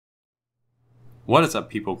What is up,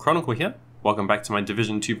 people? Chronickal here. Welcome back to my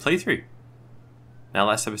Division 2 playthrough. Now,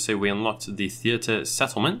 last episode we unlocked the theater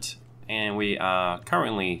settlement, and we are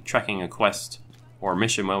currently tracking a quest or a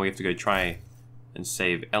mission where we have to go try and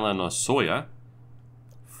save Eleanor Sawyer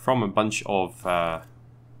from a bunch of what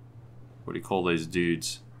do you call those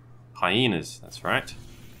dudes? Hyenas. That's right.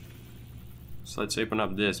 So let's open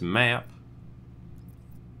up this map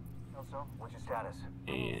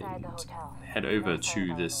and head over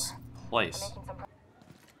to this place.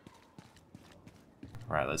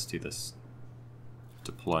 Alright, let's do this.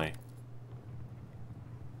 Deploy.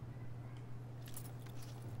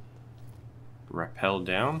 Rappel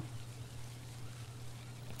down.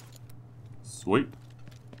 Sweep.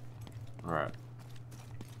 Alright.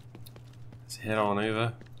 Let's head on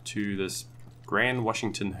over to this Grand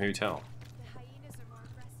Washington Hotel.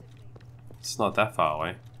 It's not that far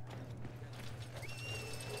away.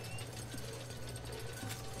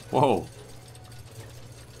 Whoa.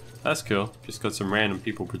 That's cool. Just got some random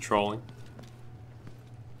people patrolling.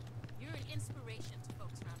 You're an inspiration to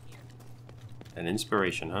folks around here. An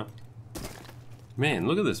inspiration, huh? Man,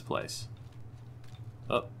 look at this place.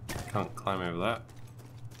 Oh, can't climb over that.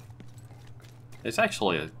 It's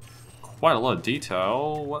actually quite a lot of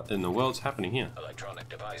detail. What in the world's happening here? Electronic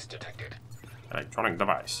device detected. Electronic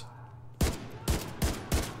device.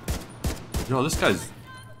 Yo, this guy's...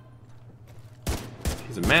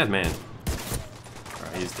 he's a madman.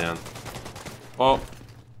 Alright, he's down. Oh.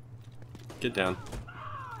 Get down.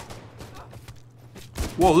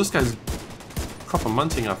 Whoa, this guy's proper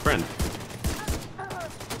munting our friend.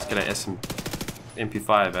 Let's get our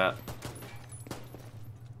MP5 out.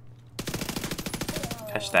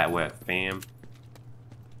 Catch that wet, fam.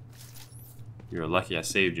 You're lucky I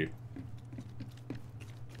saved you.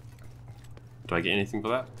 Do I get anything for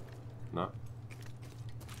that? No.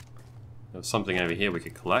 There's something over here we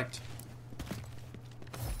could collect.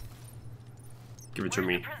 Give it to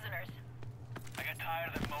me. Prisoners? I got tired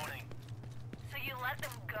of them moaning. So you let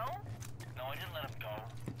them go? No, I didn't let them go.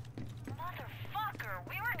 Motherfucker,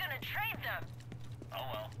 we were gonna trade them. Oh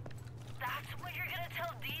well. That's what you're gonna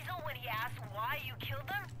tell Diesel when he asks why you killed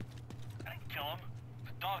them? I didn't kill him.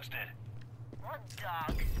 The dogs did. What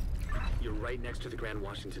dogs? You're right next to the Grand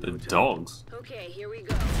Washington The Hotel. dogs. Okay, here we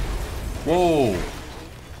go. Whoa.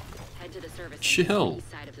 Head to the service Chill.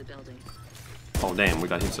 east side of the building. Oh damn, we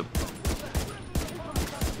got heaps of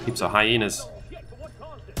hyenas.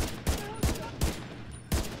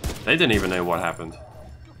 They didn't even know what happened.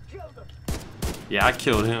 Yeah, I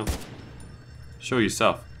killed him. Show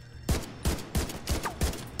yourself.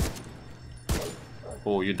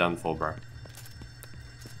 Oh, you're done for, bro.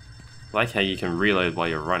 I like how you can reload while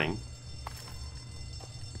you're running.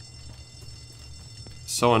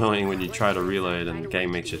 So annoying when you try to reload and the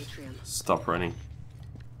game makes you stop running.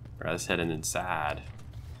 Alright, let's head inside.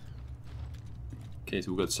 Okay,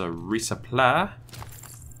 so we've got some resupply.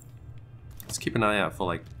 Let's keep an eye out for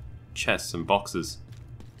like chests and boxes.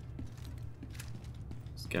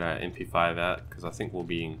 Let's get our MP5 out because I think we'll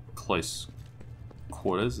be in close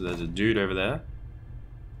quarters. There's a dude over there.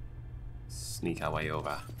 Sneak our way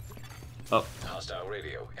over. Oh. Hostile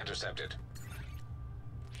radio intercepted.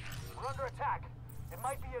 We're under attack. It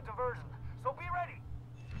might be a diversion, so be ready.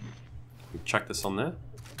 We chuck this on there.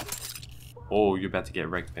 Oh, you're about to get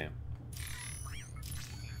wrecked, fam.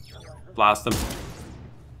 Blast them.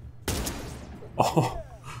 Oh,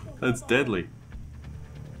 that's deadly.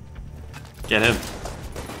 Get him.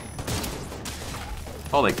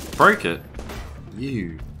 Oh, they broke it.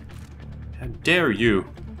 You. How dare you?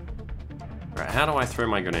 Right, how do I throw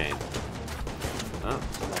my grenade? Oh,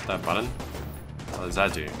 not that button. What does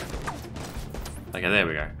that do? Okay, there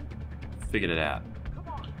we go. Figured it out.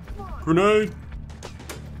 Grenade!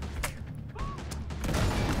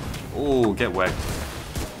 Oh, get whacked.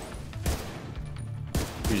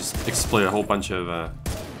 We just explode a whole bunch of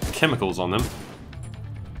chemicals on them.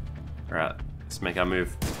 Alright, let's make our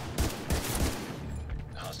move.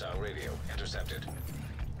 Hostile radio intercepted.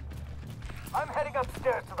 I'm heading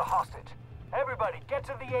upstairs to the hostage. Everybody, get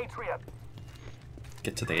to the atrium.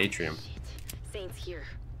 Get to the atrium. Saints here.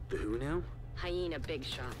 The who now? Hyena big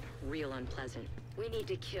shot. Real unpleasant. We need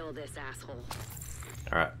to kill this asshole.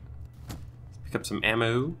 Alright. Pick up some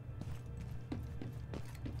ammo.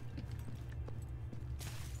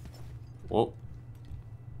 Whoa.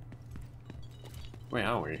 Where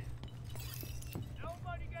are we?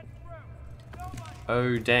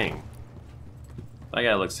 Oh, dang. That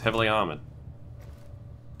guy looks heavily armored.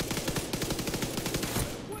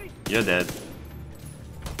 You're dead.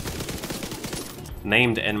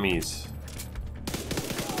 Named enemies.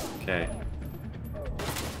 Okay.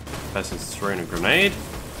 Person's throwing a grenade.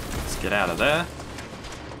 Let's Get out of there.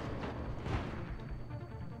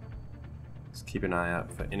 Let's keep an eye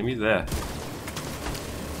out for enemies there.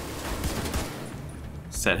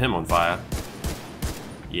 Set him on fire.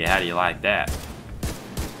 Yeah, how do you like that?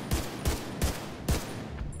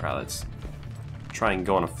 Right, let's try and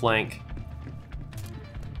go on a flank.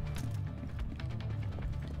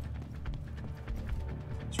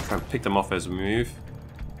 Let's try and pick them off as we move.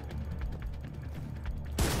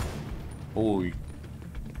 Oh,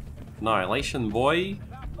 annihilation, boy.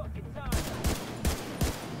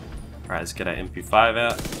 Alright, let's get our MP5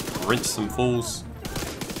 out. Rinse some fools.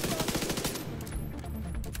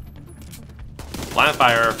 Blind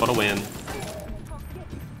fire for the win.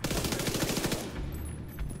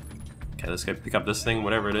 Okay, let's go pick up this thing,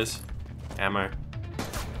 whatever it is. Ammo.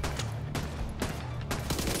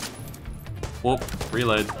 Whoop,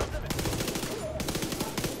 reload.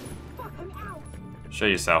 Show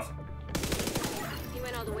yourself. You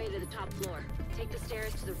went all the way to the top floor. Take the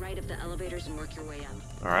stairs to the right of the elevators and work your way up.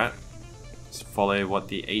 Alright. Let's follow what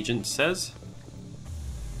the agent says.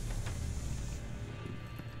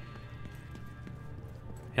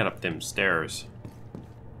 Head up them stairs.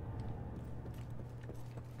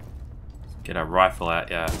 Get our rifle out.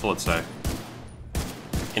 Yeah, I thought so.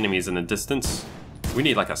 Enemies in the distance. We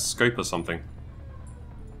need like a scope or something.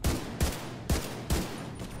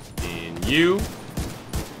 And you.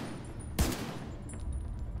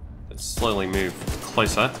 Let's slowly move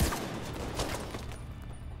closer.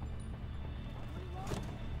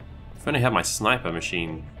 If I only had my sniper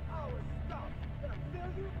machine.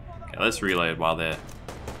 Okay, let's reload while they're.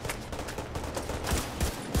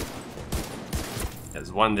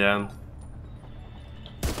 There's one down.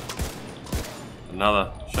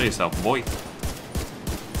 Another. Show yourself, boy.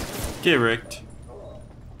 Get wrecked.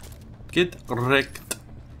 Get wrecked.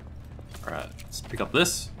 Alright, let's pick up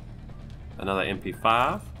this. Another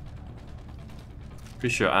MP5.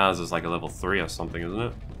 Pretty sure ours is like a level 3 or something, isn't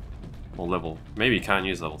it? Or level. Maybe you can't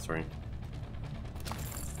use level 3.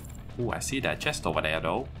 Ooh, I see that chest over there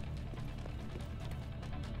though.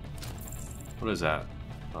 What is that?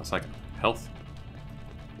 Oh, it's like health.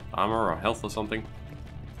 Armor or health or something.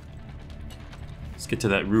 Let's get to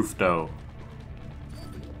that roof though.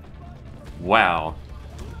 Wow.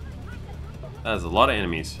 That's a lot of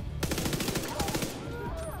enemies.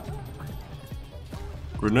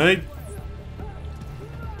 Grenade!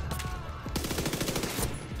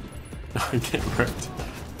 I get wrecked.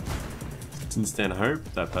 Didn't stand a hope,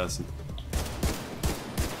 that person.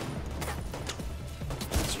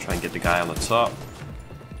 Let's try and get the guy on the top.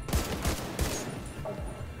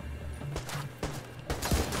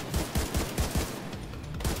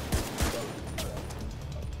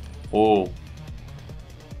 Oh.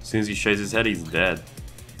 As soon as he shows his head, he's dead.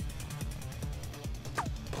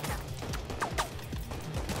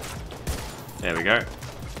 There we go.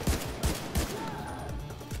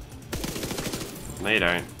 No, you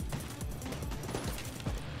don't.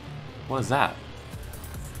 What is that?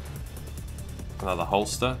 Another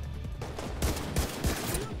holster.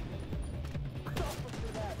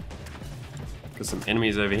 Got some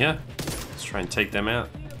enemies over here. Let's try and take them out.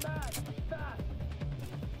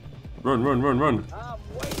 Run, run, run, run.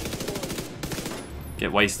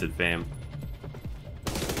 Get wasted, fam.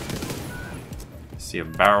 See a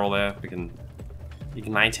barrel there. We can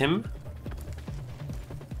ignite him.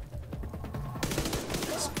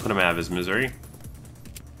 Let's put him out of his misery.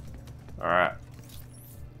 Alright.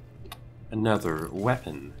 Another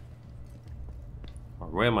weapon.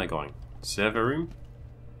 Where am I going? Server room?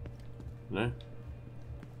 No?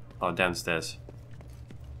 Oh, downstairs.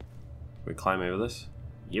 Can we climb over this?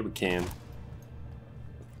 Yeah, we can.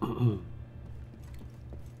 Not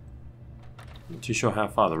too sure how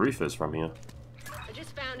far the roof is from here. I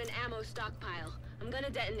just found an ammo stockpile. I'm gonna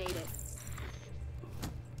detonate it.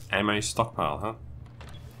 Ammo stockpile, huh?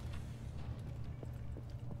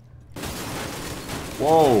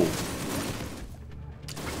 Whoa!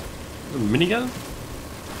 A minigun?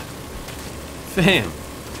 Fam!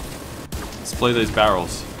 Let's blow those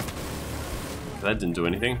barrels. That didn't do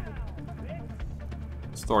anything.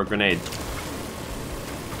 Store a grenade.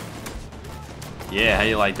 Yeah, how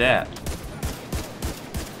you like that?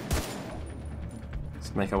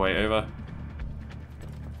 Let's make our way over.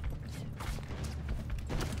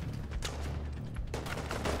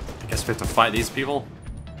 I guess we have to fight these people.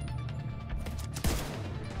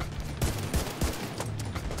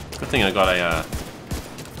 Good thing I got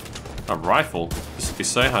a rifle. This would be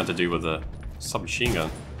so hard to do with a submachine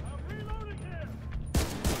gun.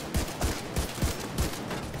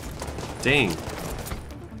 Dang.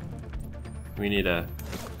 We need to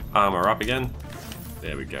armor up again.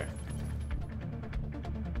 There we go.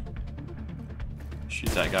 Shoot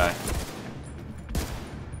that guy.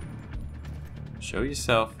 Show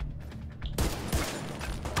yourself. That's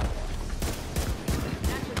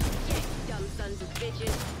what you get, dumb sons of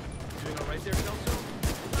bitches. Doing all right there, Kelso?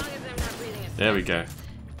 As long as I'm not breathing There we go.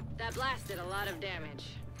 That blast did a lot of damage.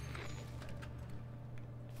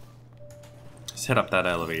 Set up that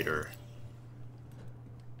elevator.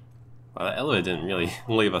 Well, that elevator didn't really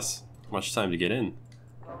leave us much time to get in.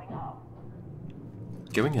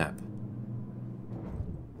 Going up.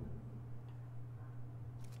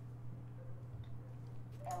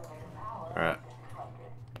 Alright.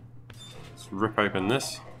 Let's rip open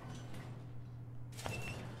this.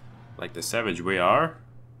 Like the savage we are.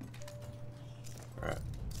 Alright.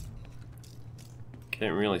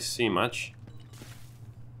 Can't really see much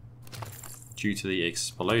due to the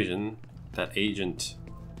explosion that agent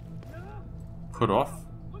put off.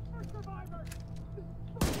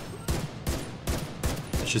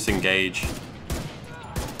 Let's just engage.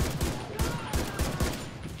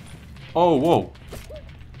 Oh, whoa.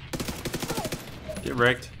 Get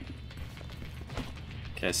wrecked.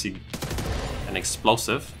 Okay, I see an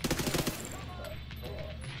explosive.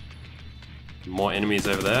 More enemies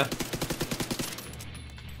over there.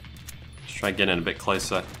 Let's try getting a bit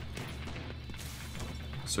closer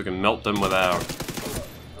so we can melt them with our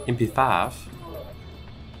MP5.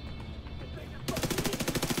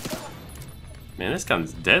 Man, this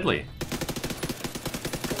gun's deadly.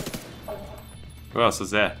 Who else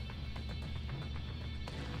is there?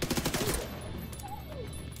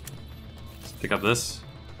 Let's pick up this.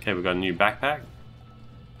 Okay, we've got a new backpack.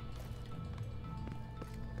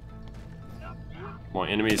 More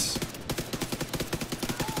enemies.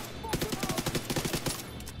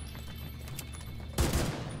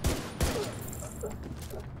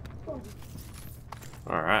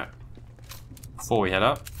 Alright. Before we head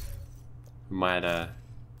up, we might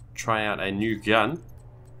try out a new gun.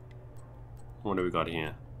 What do we got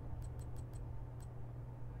here?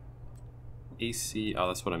 AC, oh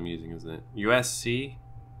that's what I'm using, isn't it? USC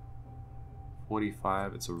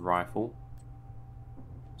 45, it's a rifle.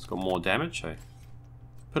 It's got more damage, so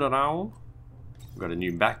put it on. We've got a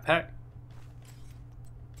new backpack.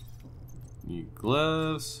 New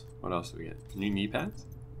gloves. What else do we get? New knee pads?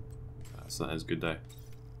 That's not as good though.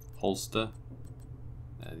 Holster.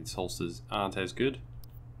 These holsters aren't as good.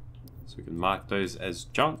 So we can mark those as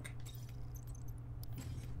junk.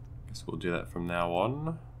 Guess we'll do that from now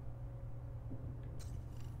on.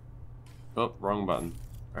 Oh, wrong button.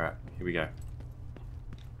 Alright, here we go.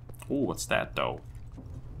 Oh, what's that though?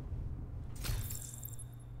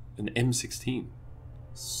 An M16.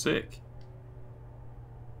 Sick.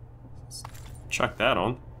 Let's chuck that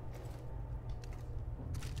on.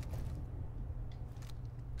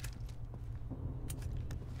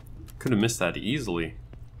 Could have missed that easily.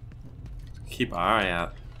 Keep our eye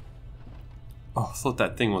out. Oh, I thought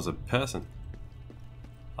that thing was a person.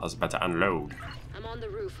 I was about to unload. I'm on the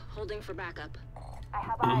roof, holding for backup. I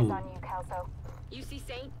have eyes on you, Kelso. You see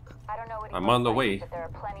Saint? I don't know what he I'm looks on the like, way. but there are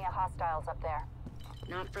plenty of hostiles up there.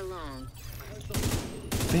 Not for long.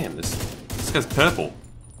 Damn, this guy's purple.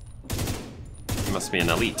 He must be an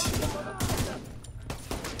elite.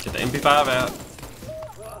 Get the MP5 out.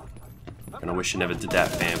 And I wish I never did that,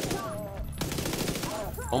 fam.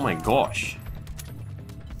 Oh my gosh.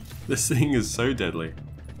 This thing is so deadly.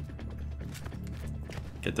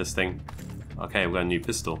 Get this thing. Okay, we got a new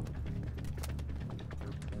pistol.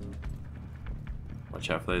 Watch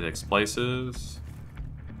out for those explosives.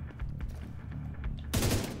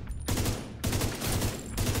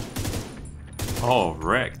 Oh,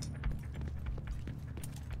 wrecked.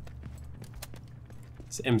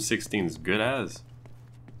 This M16 is good as.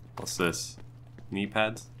 What's this? Knee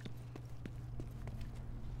pads?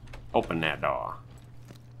 Open that door.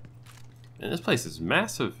 And this place is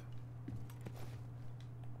massive.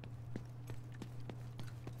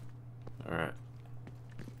 Alright.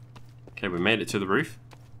 Okay, we made it to the roof.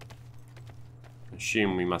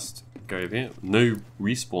 Assume we must go over here. No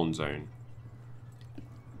respawn zone.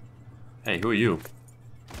 Hey, who are you?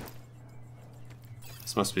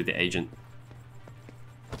 This must be the agent.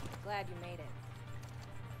 Glad you made it.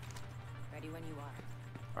 Ready when you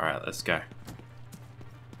are. Alright, let's go.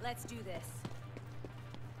 Let's do this.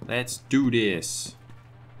 Let's do this.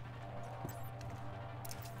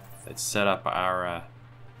 Let's set up our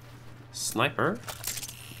sniper.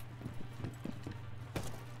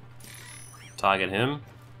 Target him.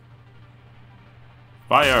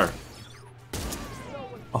 Fire!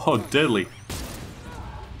 Oh, deadly.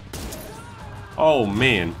 Oh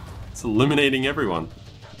man, it's eliminating everyone.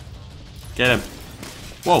 Get him.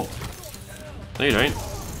 Whoa. No you don't.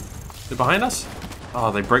 They're behind us?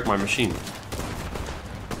 Oh, they broke my machine.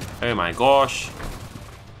 Oh my gosh.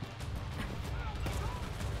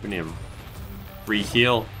 We need to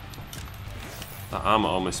re-heal. The armor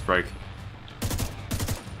almost broke.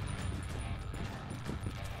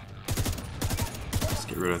 Let's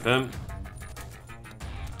get rid of him.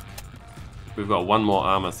 We've got one more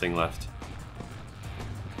armor thing left.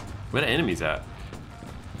 Where are the enemies at?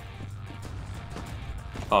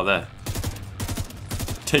 Oh, there.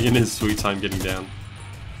 Taking his sweet time getting down.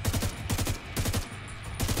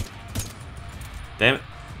 Damn it.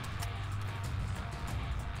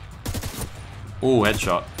 Ooh,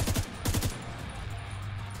 headshot.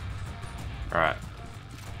 Alright.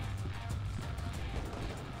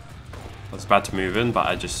 I was about to move in, but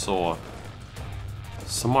I just saw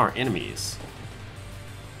some more enemies.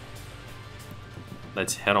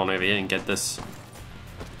 Let's head on over here and get this.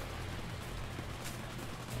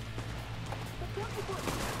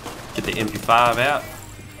 Get the MP5 out.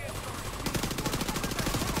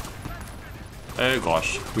 Oh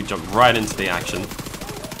gosh, we jumped right into the action.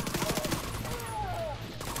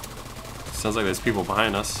 Sounds like there's people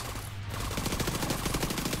behind us.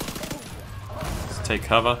 Let's take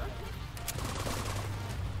cover.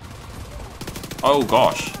 Oh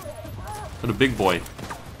gosh. What a big boy.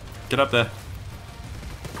 Get up there.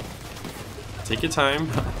 Take your time.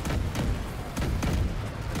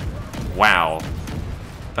 Wow.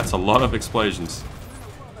 That's a lot of explosions.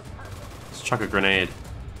 Let's chuck a grenade.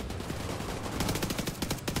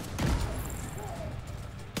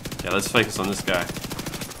 Yeah, let's focus on this guy.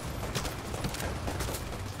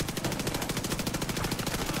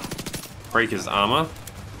 Break his armor.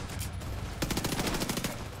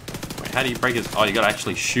 Wait, how do you break his... Oh, you gotta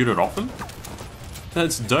actually shoot it off him?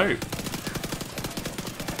 That's dope.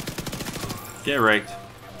 Get wrecked.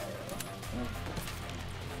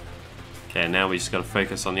 Okay, now we just gotta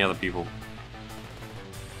focus on the other people.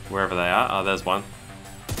 Wherever they are. Oh, there's one.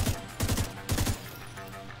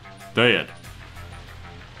 Dead.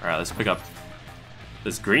 Alright, let's pick up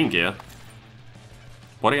this green gear.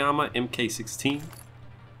 Body armor, MK16.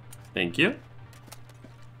 Thank you.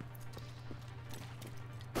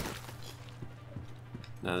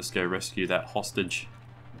 Now let's go rescue that hostage.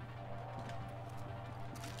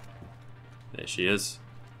 There she is.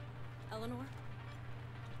 Eleanor?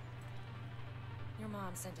 Your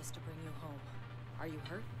mom sent us to bring you home. Are you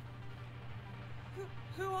hurt?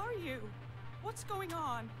 Who are you? What's going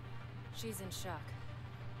on? She's in shock.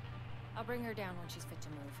 I'll bring her down when she's fit to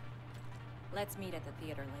move. Let's meet at the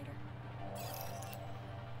theater later.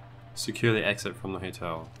 Secure the exit from the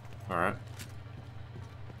hotel. Alright.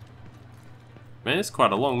 Man, it's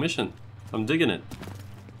quite a long mission. I'm digging it.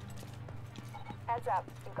 Heads up.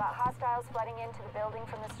 We've got hostiles flooding into the building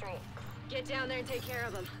from the street. Get down there and take care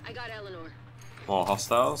of them. I got Eleanor. More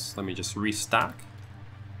hostiles. Let me just restock.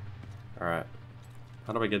 Alright.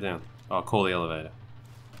 How do I get down? Oh, call the elevator.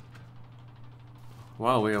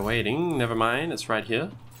 While we are waiting, never mind, it's right here.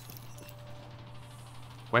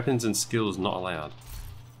 Weapons and skills not allowed.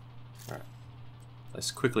 Alright. Let's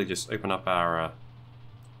quickly just open up our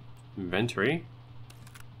inventory.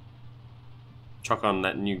 Chuck on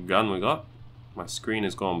that new gun we got. My screen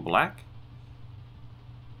has gone black.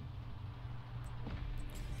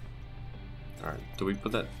 Alright, do we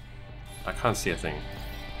put that? I can't see a thing.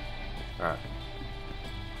 Alright.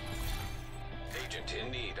 Agent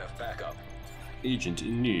in need of backup. Agent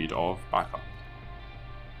in need of backup.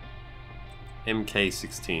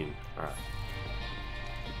 MK16. Alright.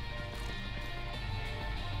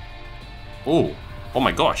 Oh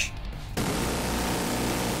my gosh.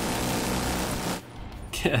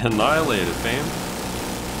 Get annihilated, fam.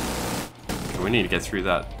 Okay, we need to get through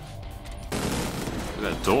that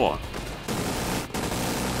door.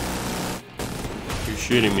 Who's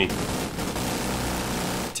shooting me?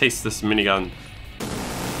 Taste this minigun.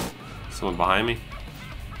 Someone behind me?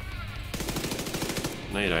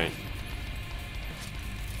 No, you don't.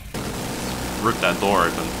 Rip that door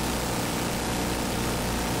open.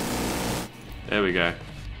 There we go.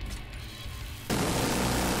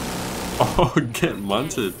 Oh, get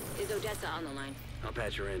munted. Is Odessa on the line? I'll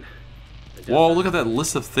patch her in. Whoa, look at that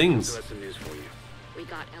list of So things. that's some news for you. We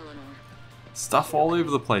got Eleanor. Stuff all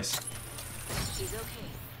over the place. She's okay.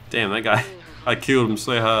 Damn, that guy. I killed him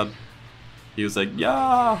so hard. He was like,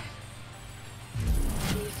 yeah.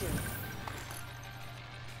 See you soon.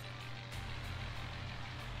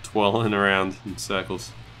 Twirling around in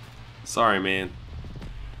circles. Sorry, man.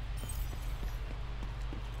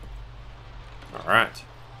 Alright.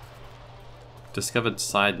 Discovered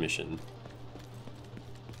side mission.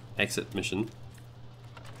 Exit mission.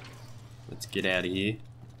 Let's get out of here.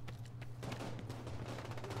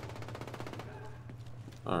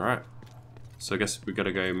 Alright. So I guess we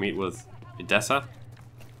gotta go meet with Odessa.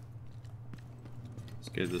 Let's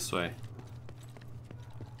go this way.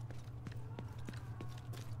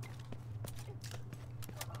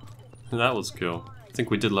 That was cool. I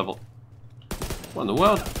think we did level. What in the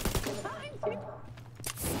world?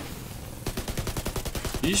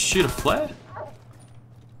 Did you shoot a flare?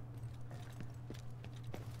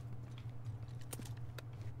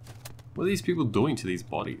 What are these people doing to these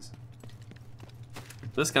bodies?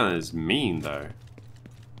 This gun is mean though.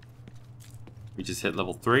 We just hit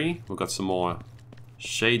level 3. We've got some more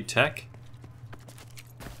shade tech.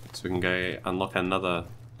 So we can go unlock another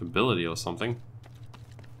ability or something.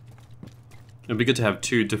 It'd be good to have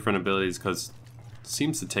 2 different abilities because it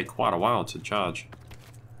seems to take quite a while to charge.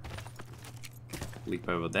 Leap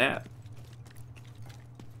over that.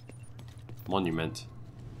 Monument.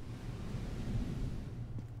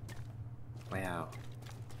 Wow.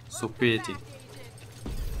 So pretty.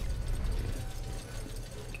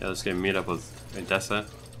 Okay, let's go meet up with Odessa.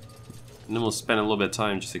 And then we'll spend a little bit of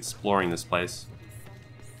time just exploring this place.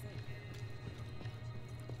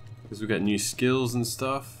 Because we've got new skills and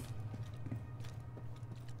stuff.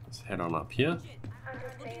 Let's head on up here.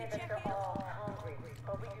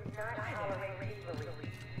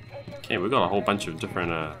 Okay, we've got a whole bunch of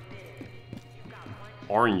different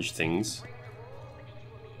orange things.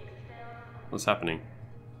 What's happening?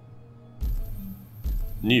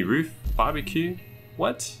 New roof? Barbecue?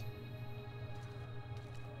 What?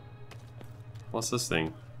 What's this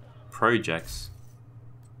thing? Projects.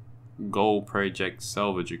 Goal project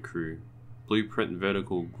salvage crew. Blueprint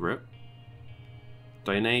vertical grip.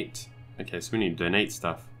 Donate. Okay, so we need to donate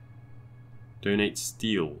stuff. Donate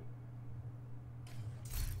steel.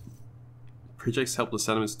 Projects help the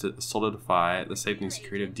settlements to solidify the safety and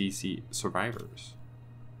security of DC survivors.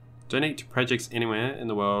 Donate to projects anywhere in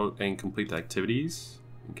the world and complete the activities.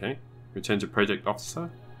 Okay. Return to project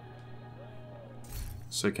officer.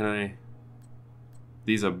 So can I...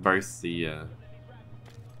 These are both the...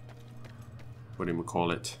 what do we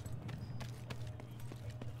call it?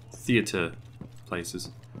 Theater places.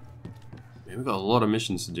 Man, we've got a lot of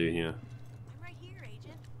missions to do here. I'm right here,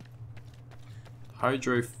 Agent.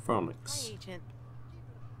 Hydrophonics. Hi, Agent.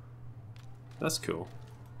 That's cool.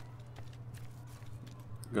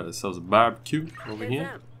 Got ourselves a barbecue over Heads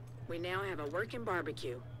here. up. We now have a working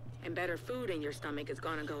barbecue. And better food in your stomach is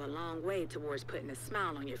gonna go a long way towards putting a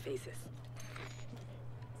smile on your faces.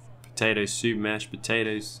 Potato soup, mashed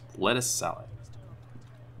potatoes, lettuce salad.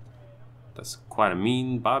 That's quite a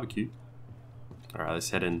mean barbecue. Alright,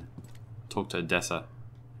 let's head in. Talk to Odessa.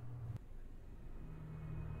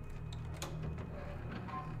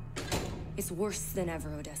 It's worse than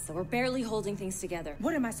ever, Odessa. We're barely holding things together.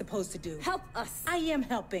 What am I supposed to do? Help us! I am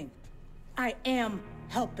helping. I am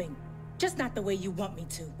helping. Just not the way you want me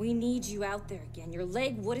to. We need you out there again. Your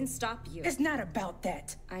leg wouldn't stop you. It's not about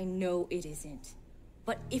that. I know it isn't.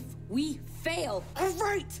 But if we fail... All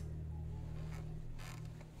right!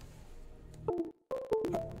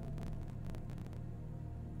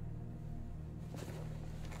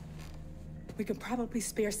 We could probably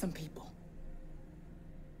spare some people.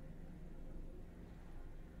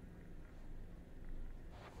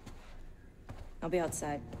 I'll be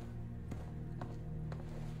outside.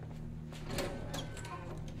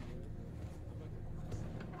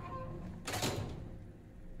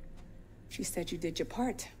 She said you did your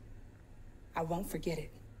part. I won't forget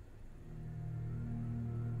it.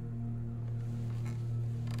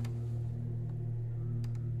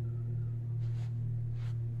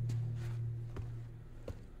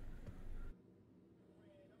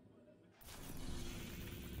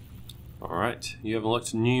 Alright, you have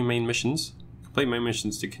unlocked new main missions. Complete main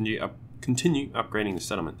missions to continue upgrading the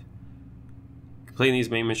settlement. Completing these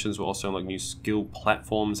main missions will also unlock new skill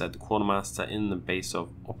platforms at the quartermaster in the base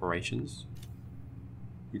of operations.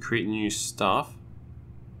 You create new staff.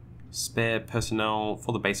 Spare personnel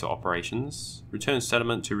for the base of operations. Return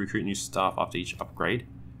settlement to recruit new staff after each upgrade.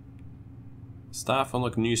 Staff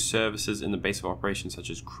unlock new services in the base of operations such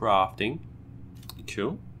as crafting.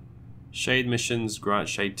 Cool. Shade missions grant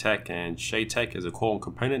Shade Tech, and Shade Tech is a core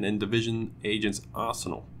component in Division Agent's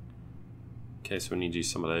arsenal. Okay, so we need to do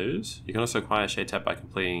some of those. You can also acquire Shade Tech by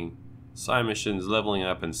completing side missions, leveling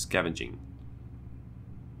up, and scavenging.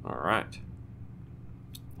 Alright.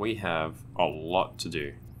 We have a lot to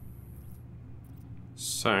do.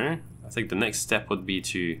 So, I think the next step would be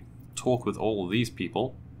to talk with all of these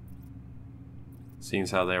people. Seeing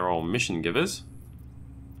as how they're all mission givers.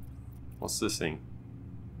 What's this thing?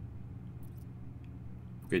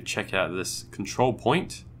 We're going to check out this control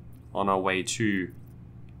point on our way to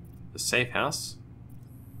the safe house.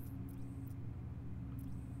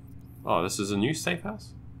 Oh, this is a new safe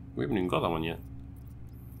house? We haven't even got that one yet.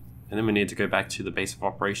 And then we need to go back to the base of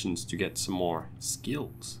operations to get some more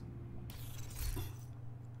skills.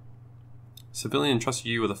 Civilian trusted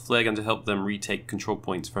you with a flare gun to help them retake control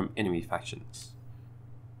points from enemy factions.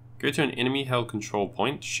 Go to an enemy held control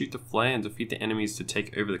point, shoot the flare and defeat the enemies to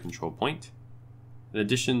take over the control point. In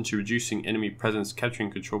addition to reducing enemy presence,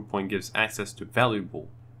 capturing control point gives access to valuable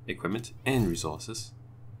equipment and resources.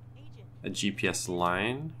 A GPS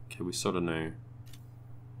line. Okay, we sort of know.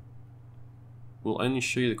 Will only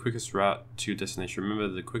show you the quickest route to your destination. Remember,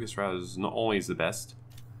 the quickest route is not always the best.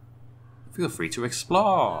 Feel free to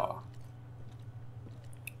explore.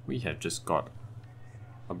 We have just got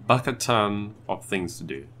a bucket ton of things to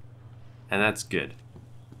do. And that's good.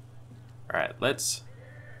 Alright, let's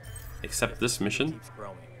accept this mission. Keeps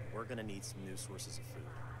growing. We're gonna need some new sources of food.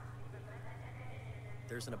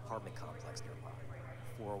 There's an apartment complex nearby.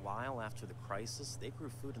 For a while after the crisis, they grew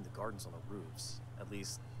food in the gardens on the roofs. At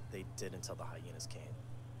least they did until the hyenas came.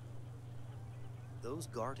 Those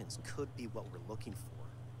gardens could be what we're looking for.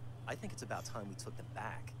 I think it's about time we took them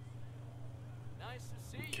back. Nice to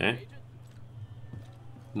see Okay. you, Agent.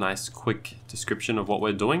 Nice quick description of what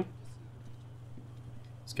we're doing.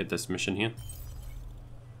 Let's get this mission here.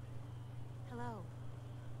 Hello.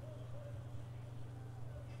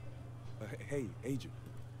 Hey, Agent.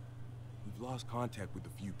 We've lost contact with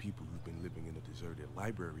a few people who've been living in a deserted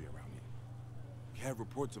library around here. We have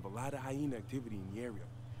reports of a lot of hyena activity in the area.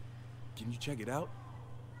 Can you check it out?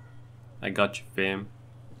 I got you, fam.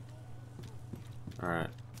 Alright.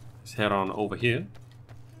 Let's head on over here.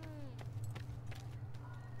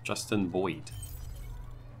 Justin Boyd.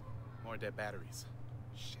 More dead batteries.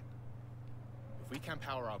 Shit. If we can't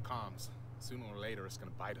power our comms, sooner or later it's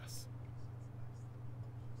gonna bite us.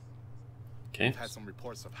 Okay. We've had some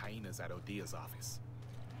reports of hyenas at Odia's office.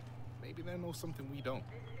 Maybe they know something we don't.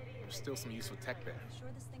 There's still some useful tech there.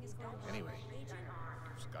 Anyway,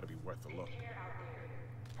 it's gotta be worth a look.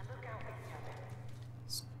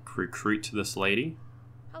 Let's recruit this lady.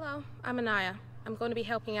 Hello, I'm Anaya. I'm going to be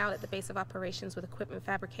helping out at the base of operations with equipment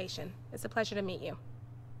fabrication. It's a pleasure to meet you.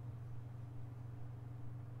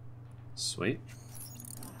 Sweet.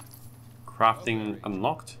 Crafting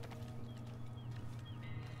unlocked.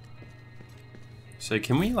 So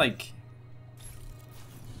can we like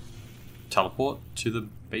teleport to the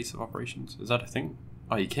base of operations? Is that a thing?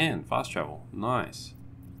 Oh, you can. Fast travel. Nice.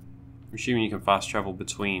 I'm assuming you can fast travel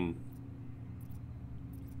between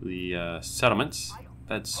the settlements.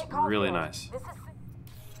 That's really nice.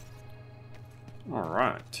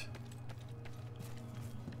 Alright.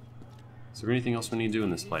 Is there anything else we need to do in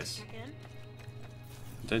this place?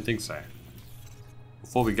 I don't think so.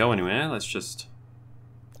 Before we go anywhere, let's just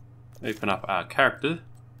open up our character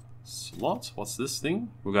slot. What's this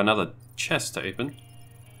thing? We've got another chest to open.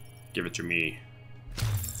 Give it to me.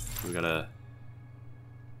 We've got a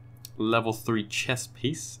level 3 chest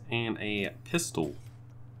piece and a pistol.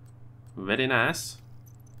 Very nice.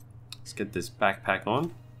 Let's get this backpack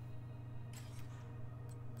on.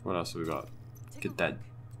 What else have we got? Get that.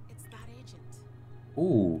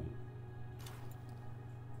 Ooh.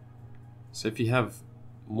 So if you have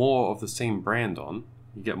more of the same brand on,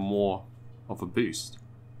 you get more of a boost.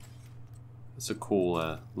 That's a cool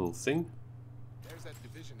little thing. There's that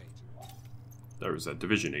division agent. There's that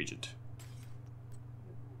division agent.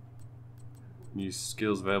 New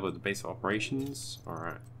skills available at the base of operations.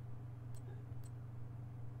 Alright.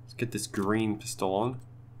 Let's get this green pistol on.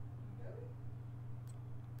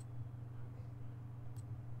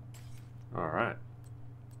 Alright.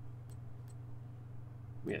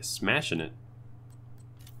 We are smashing it.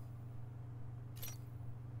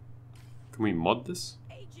 Can we mod this?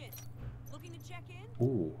 Agent, looking to check in?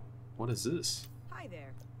 Ooh, what is this? Hi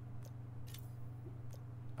there.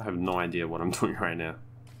 I have no idea what I'm doing right now.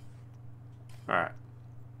 Alright.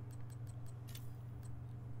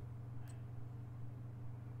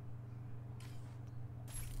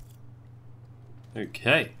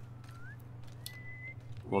 Okay.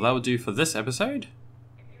 Well, that will do for this episode.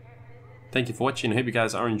 Thank you for watching. I hope you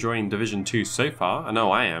guys are enjoying Division 2 so far. I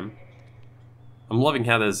know I am. I'm loving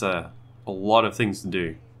how there's a lot of things to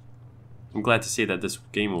do. I'm glad to see that this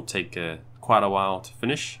game will take quite a while to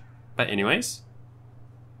finish. But anyways,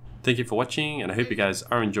 thank you for watching, and I hope you guys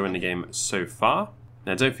are enjoying the game so far.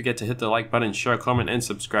 Now don't forget to hit the like button, share, comment, and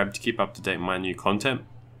subscribe to keep up to date with my new content.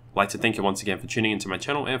 I'd like to thank you once again for tuning into my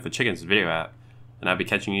channel and for checking this video out. And I'll be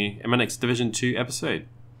catching you in my next Division 2 episode.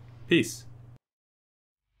 Peace.